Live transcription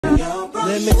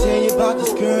Let me tell you about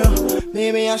this girl.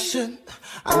 Maybe I shouldn't.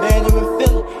 I met her in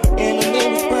Philly, and her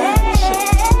name was Brad.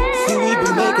 See, we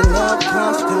been making love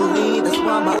constantly. That's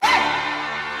why my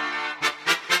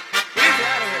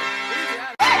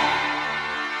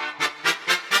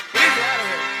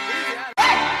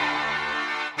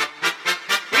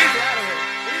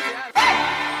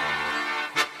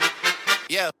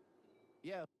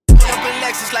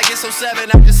Lexus like it's 07,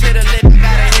 I just hit a lick,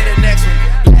 gotta hit the next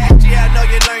one. Last year I know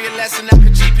you learned your lesson, I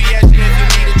could GPS you if you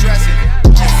need a dressing.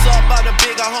 Just saw about a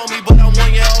bigger homie, but I'm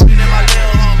 1 year older than my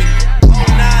little homie.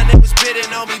 09, they was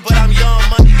bidding on me, but I'm young,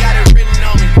 money got it written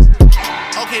on me.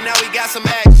 Okay, now we got some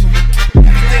action.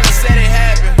 Everything I said it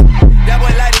happened. That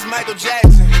boy light is Michael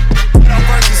Jackson. Put on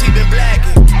verses, he been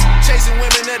blacking. Chasing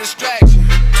women, a distraction.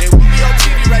 They will be on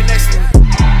TV right next to me.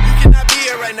 You cannot be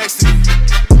here right next to me.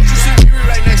 Don't you see Riri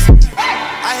right next to me?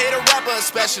 I hate a rapper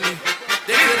especially.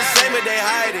 They feel the same but they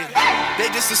hide it. They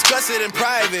just discuss it in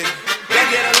private. They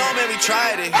get along, man, we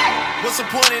tried it. What's the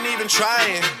point in even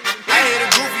trying? I hate a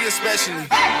goofy especially.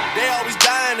 They always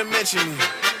dying to mention me.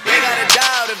 They gotta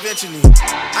die out eventually.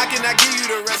 I cannot give you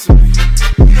the recipe.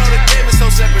 You know the game is so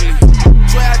separately.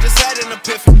 Swear I just had an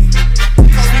epiphany.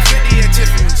 It cost me 50 at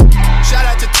Tiffany's. Shout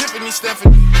out to Tiffany,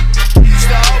 Stephanie. You used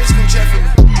to always come check for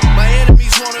me. My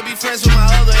enemies wanna be friends with my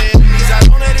other enemies. I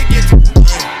don't let it get to me.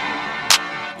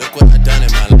 Look what I done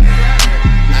in my life.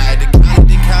 I had to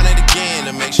count it again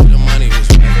to make sure the money was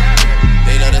right.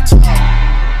 They love to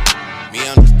talk. Me,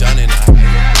 I'm just done in the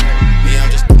hype. Me, I'm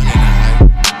just done in the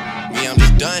hype. Me, I'm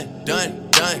just done.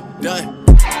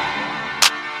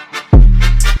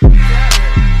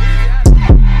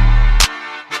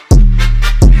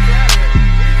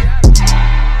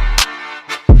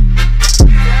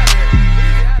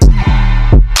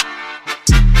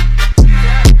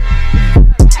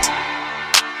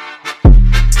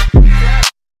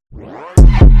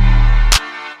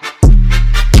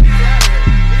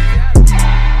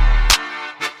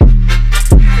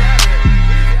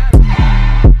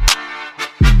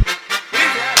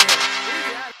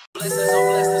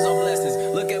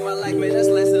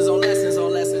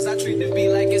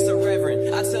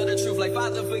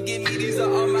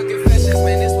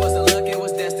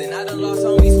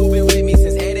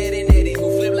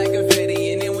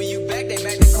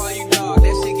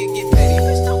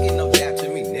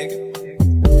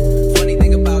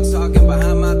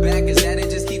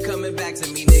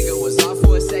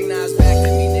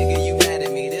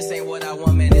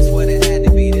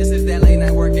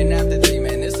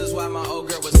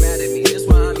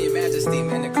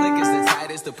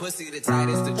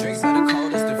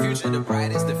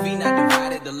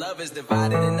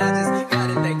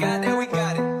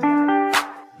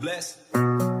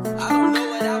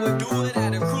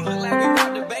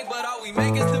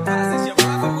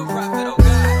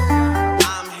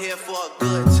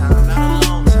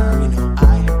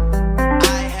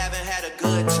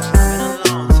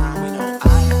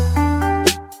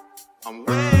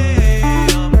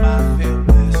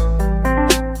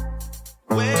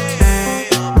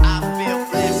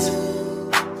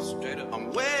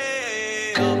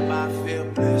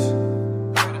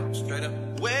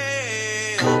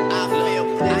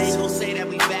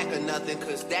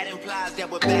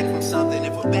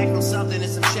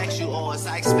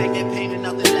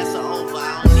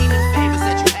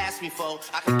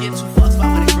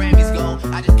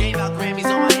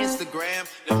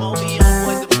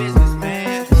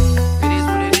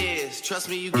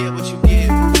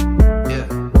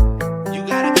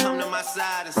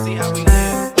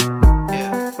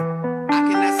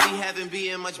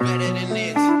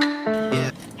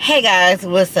 Hey guys,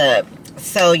 what's up?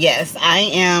 So yes, I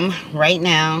am right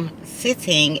now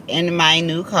sitting in my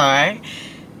new car.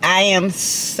 I am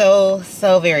so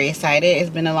very excited. It's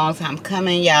been a long time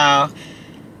coming, y'all.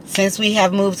 Since we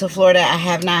have moved to Florida, I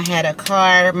have not had a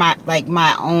car,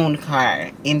 my own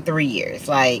car, in 3 years.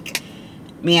 Like,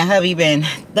 me and hubby been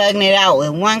thugging it out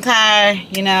with one car,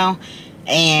 you know,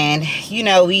 and you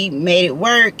know, we made it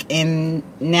work, and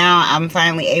now I'm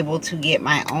finally able to get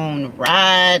my own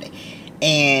ride.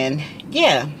 And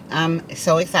yeah, I'm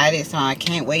so excited. So I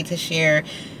can't wait to share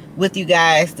with you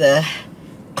guys the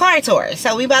car tour.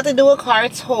 So we about to do a car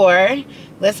tour.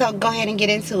 Let's go ahead and get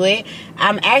into it.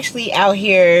 I'm actually out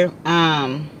here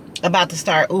about to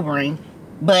start Ubering,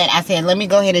 but I said let me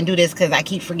go ahead and do this because I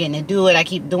keep forgetting to do it. I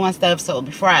keep doing stuff. So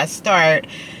before I start,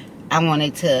 I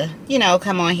wanted to, you know,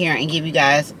 come on here and give you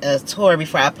guys a tour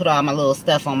before I put all my little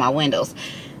stuff on my windows.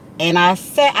 And I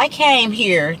came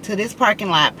here to this parking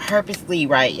lot purposely,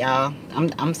 right, y'all?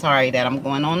 I'm sorry that I'm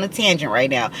going on a tangent right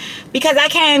now. Because I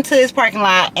came to this parking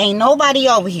lot, ain't nobody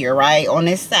over here, right, on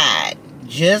this side.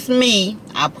 just me.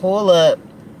 I pull up,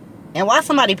 and why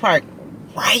somebody park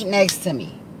right next to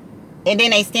me? And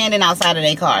then they standing outside of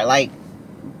their car, like,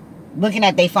 looking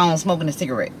at their phone, smoking a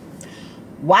cigarette.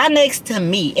 Why next to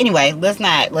me? Anyway, let's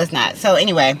not. So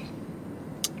anyway,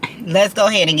 let's go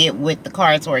ahead and get with the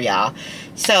car tour, y'all.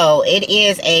 So it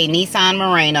is a Nissan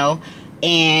Murano,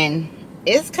 and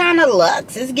it's kind of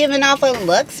luxe. It's giving off a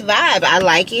luxe vibe. I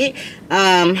like it.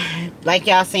 Like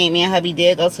y'all seen, me and hubby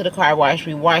did go to the car wash.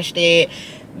 We washed it,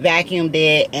 vacuumed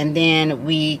it, and then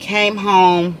we came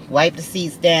home, wiped the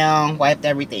seats down, wiped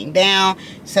everything down.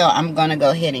 So I'm gonna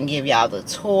go ahead and give y'all the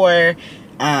tour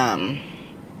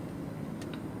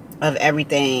of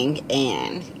everything,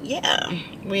 and yeah,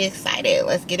 we're excited.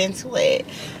 Let's get into it.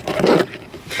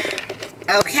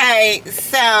 Okay,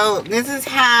 so this is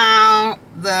how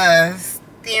the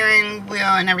steering wheel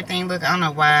and everything look. I don't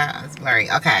know why it's blurry.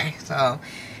 Okay, so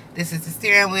this is the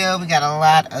steering wheel. We got a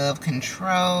lot of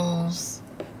controls.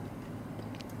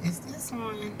 Is this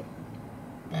on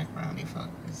background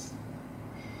defocus?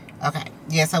 Okay,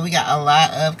 yeah, so we got a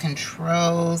lot of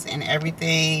controls and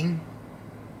everything.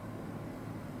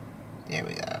 There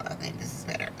we go. I think this is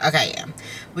better. Okay, yeah.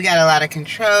 We got a lot of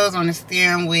controls on the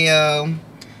steering wheel.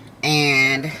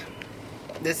 And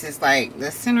this is like the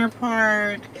center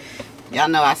part. Y'all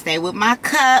know I stay with my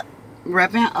cup,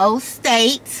 repping Old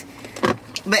State.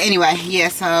 But anyway, yeah,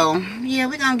 so yeah,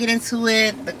 we're gonna get into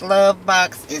it. The glove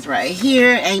box is right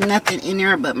here. Ain't nothing in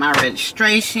there but my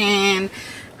registration.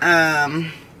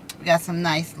 We got some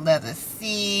nice leather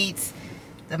seats.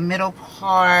 The middle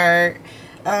part.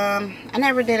 I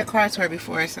never did a car tour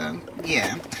before, so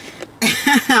yeah.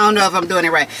 I don't know if I'm doing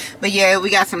it right, but yeah,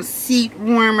 we got some seat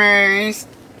warmers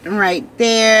right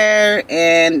there,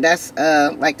 and that's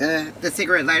like the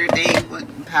cigarette lighter thing,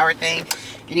 with power thing.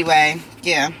 Anyway,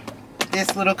 yeah,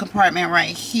 this little compartment right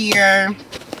here.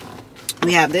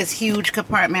 We have this huge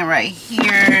compartment right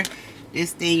here.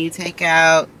 This thing you take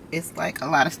out, it's like a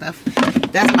lot of stuff.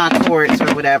 That's my cords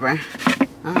or whatever.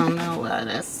 I don't know,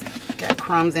 that's got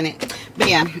crumbs in it. But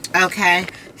yeah, okay,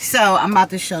 so I'm about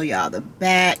to show y'all the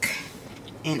back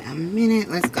in a minute.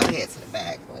 Let's go ahead to the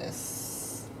back.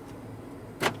 Let's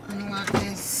unlock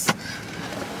this.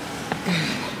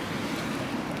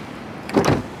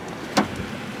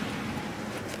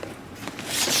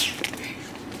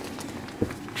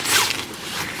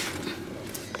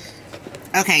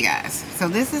 Okay, guys, so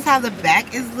this is how the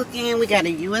back is looking. We got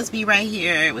a USB right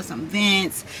here with some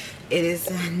vents. It is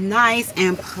nice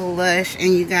and plush,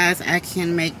 and you guys, I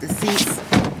can make the seats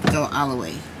go all the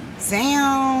way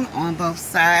down on both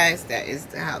sides. That is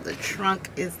how the trunk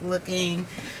is looking.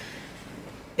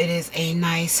 It is a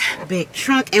nice big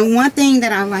trunk, and one thing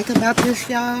that I like about this,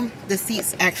 y'all, the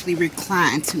seats actually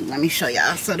recline too. Let me show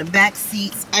y'all. So the back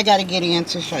seats, I gotta get in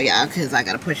to show y'all because I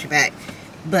gotta push it back,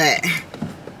 but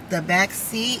the back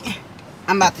seat,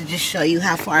 I'm about to just show you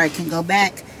how far it can go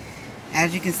back.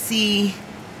 As you can see,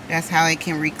 that's how it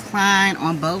can recline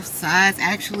on both sides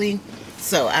actually.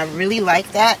 So I really like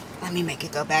that. Let me make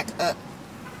it go back up.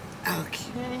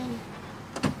 Okay,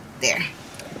 there.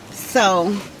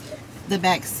 So the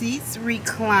back seats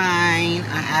recline.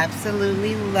 I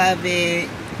absolutely love it.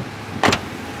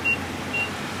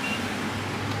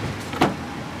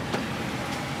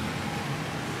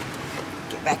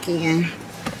 Get back in.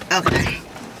 Okay,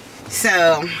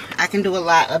 so I can do a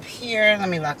lot up here. Let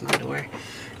me lock my door.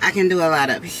 I can do a lot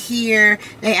up here.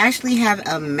 They actually have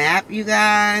a map, you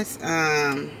guys.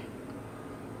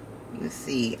 Let's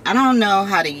see. I don't know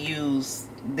how to use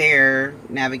their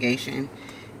navigation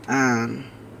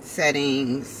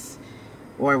settings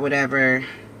or whatever.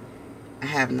 I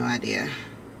have no idea.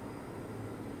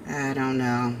 I don't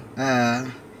know.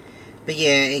 But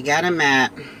yeah, it got a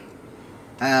map.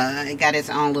 It got its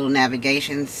own little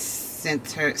navigation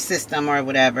center system or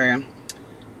whatever.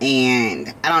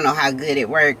 And I don't know how good it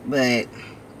worked, but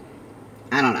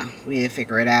I don't know. We'll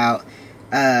figure it out.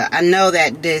 I know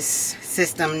that this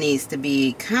system needs to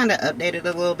be kind of updated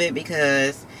a little bit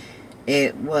because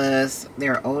it was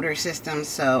their older system.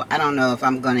 So I don't know if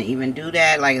I'm going to even do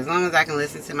that. Like, as long as I can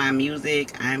listen to my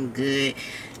music, I'm good.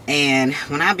 And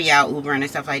when I be out Ubering and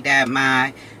stuff like that,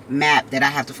 my map that I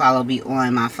have to follow be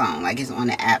on my phone. Like, it's on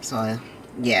the app. So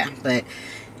yeah, but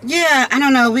yeah, I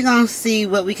don't know. We're going to see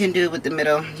what we can do with the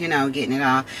middle, you know, getting it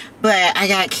all. But I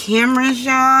got cameras,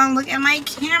 y'all. Look at my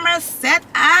camera set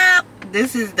up.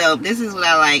 This is dope. This is what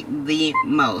I like the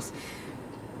most.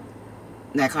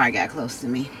 That car got close to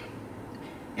me.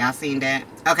 Y'all seen that?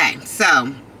 Okay,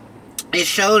 so it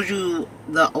shows you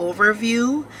the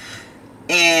overview.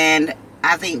 And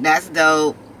I think that's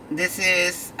dope. This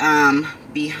is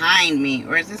behind me.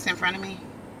 Or is this in front of me?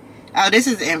 Oh, this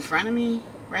is in front of me.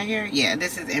 right here. Yeah,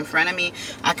 this is in front of me.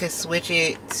 I could switch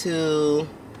it to,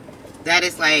 that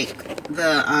is like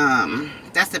the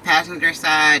that's the passenger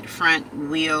side front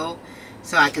wheel,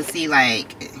 so I can see,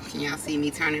 like, can y'all see me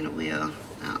turning the wheel?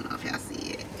 I don't know if y'all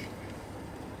see it.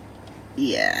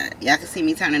 Yeah, y'all can see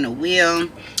me turning the wheel.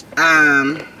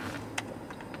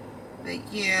 But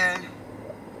yeah,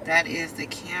 that is the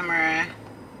camera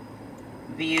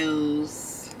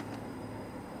views.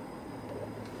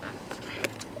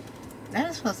 That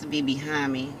is supposed to be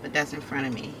behind me, but that's in front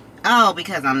of me. Oh,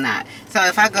 because I'm not. So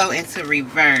if I go into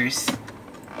reverse,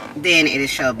 then it'll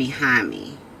show behind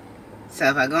me. So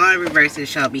if I go in reverse, it'll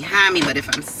show behind me. But if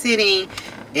I'm sitting,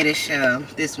 it'll show,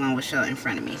 this one will show in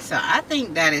front of me. So I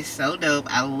think that is so dope.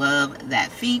 I love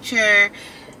that feature.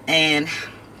 And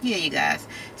yeah, you guys.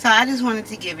 So I just wanted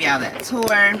to give y'all that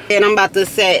tour. And I'm about to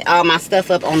set all my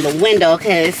stuff up on the window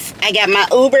because I got my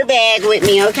Uber bag with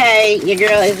me, okay? Your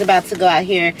girl is about to go out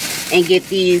here and get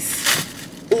these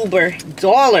Uber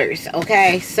dollars,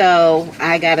 okay? So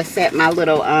I gotta set my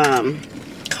little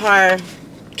car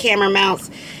camera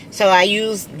mounts. So I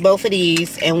use both of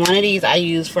these, and one of these I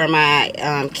use for my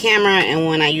camera and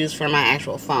one I use for my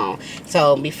actual phone.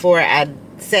 So before I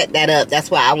set that up, that's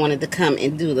why I wanted to come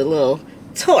and do the little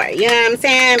tour, you know what I'm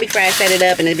saying, before I set it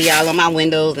up, and it'll be all on my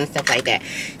windows and stuff like that.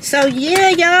 So yeah,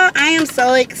 y'all, I am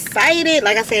so excited.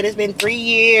 Like I said, it's been 3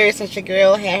 years since your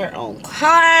girl had her own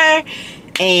car,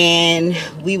 and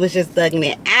we was just thugging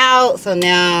it out. So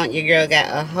now your girl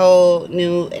got a whole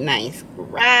new nice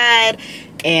ride,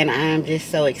 and I'm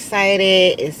just so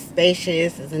excited. It's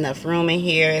spacious, there's enough room in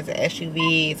here, it's an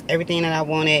SUV, it's everything that I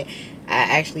wanted.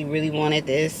 I actually really wanted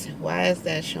this. Why is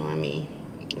that showing me?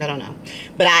 I don't know,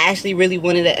 but I actually really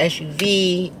wanted an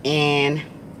SUV, and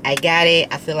I got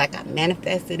it. I feel like I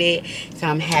manifested it, so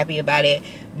I'm happy about it.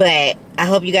 But I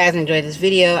hope you guys enjoyed this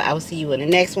video. I will see you in the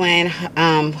next one,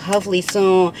 hopefully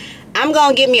soon. I'm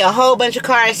gonna get me a whole bunch of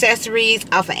car accessories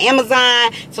off of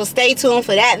Amazon, so stay tuned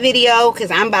for that video,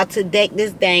 because I'm about to deck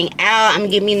this thing out. I'm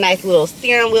gonna get me a nice little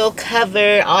steering wheel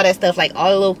cover, all that stuff, like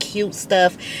all the little cute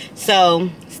stuff. So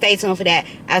stay tuned for that.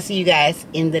 I'll see you guys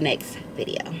in the next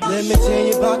video. Let me tell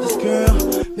you about this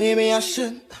girl. Maybe I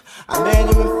shouldn't. I made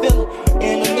her feel it,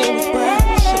 and her name is Brit.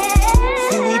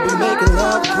 See, we been making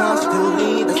love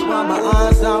constantly. That's why my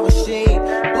eyes are a shade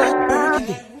black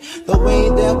burgundy. The way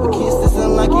that we kiss is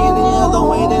unlike any other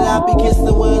way that I be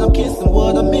kissing. What I'm kissing,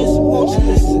 what I miss. Won't you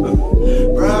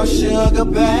listen? Brown sugar,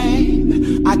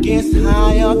 babe. I guess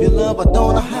high off your love, I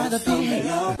don't know how to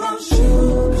behave. Brown sugar.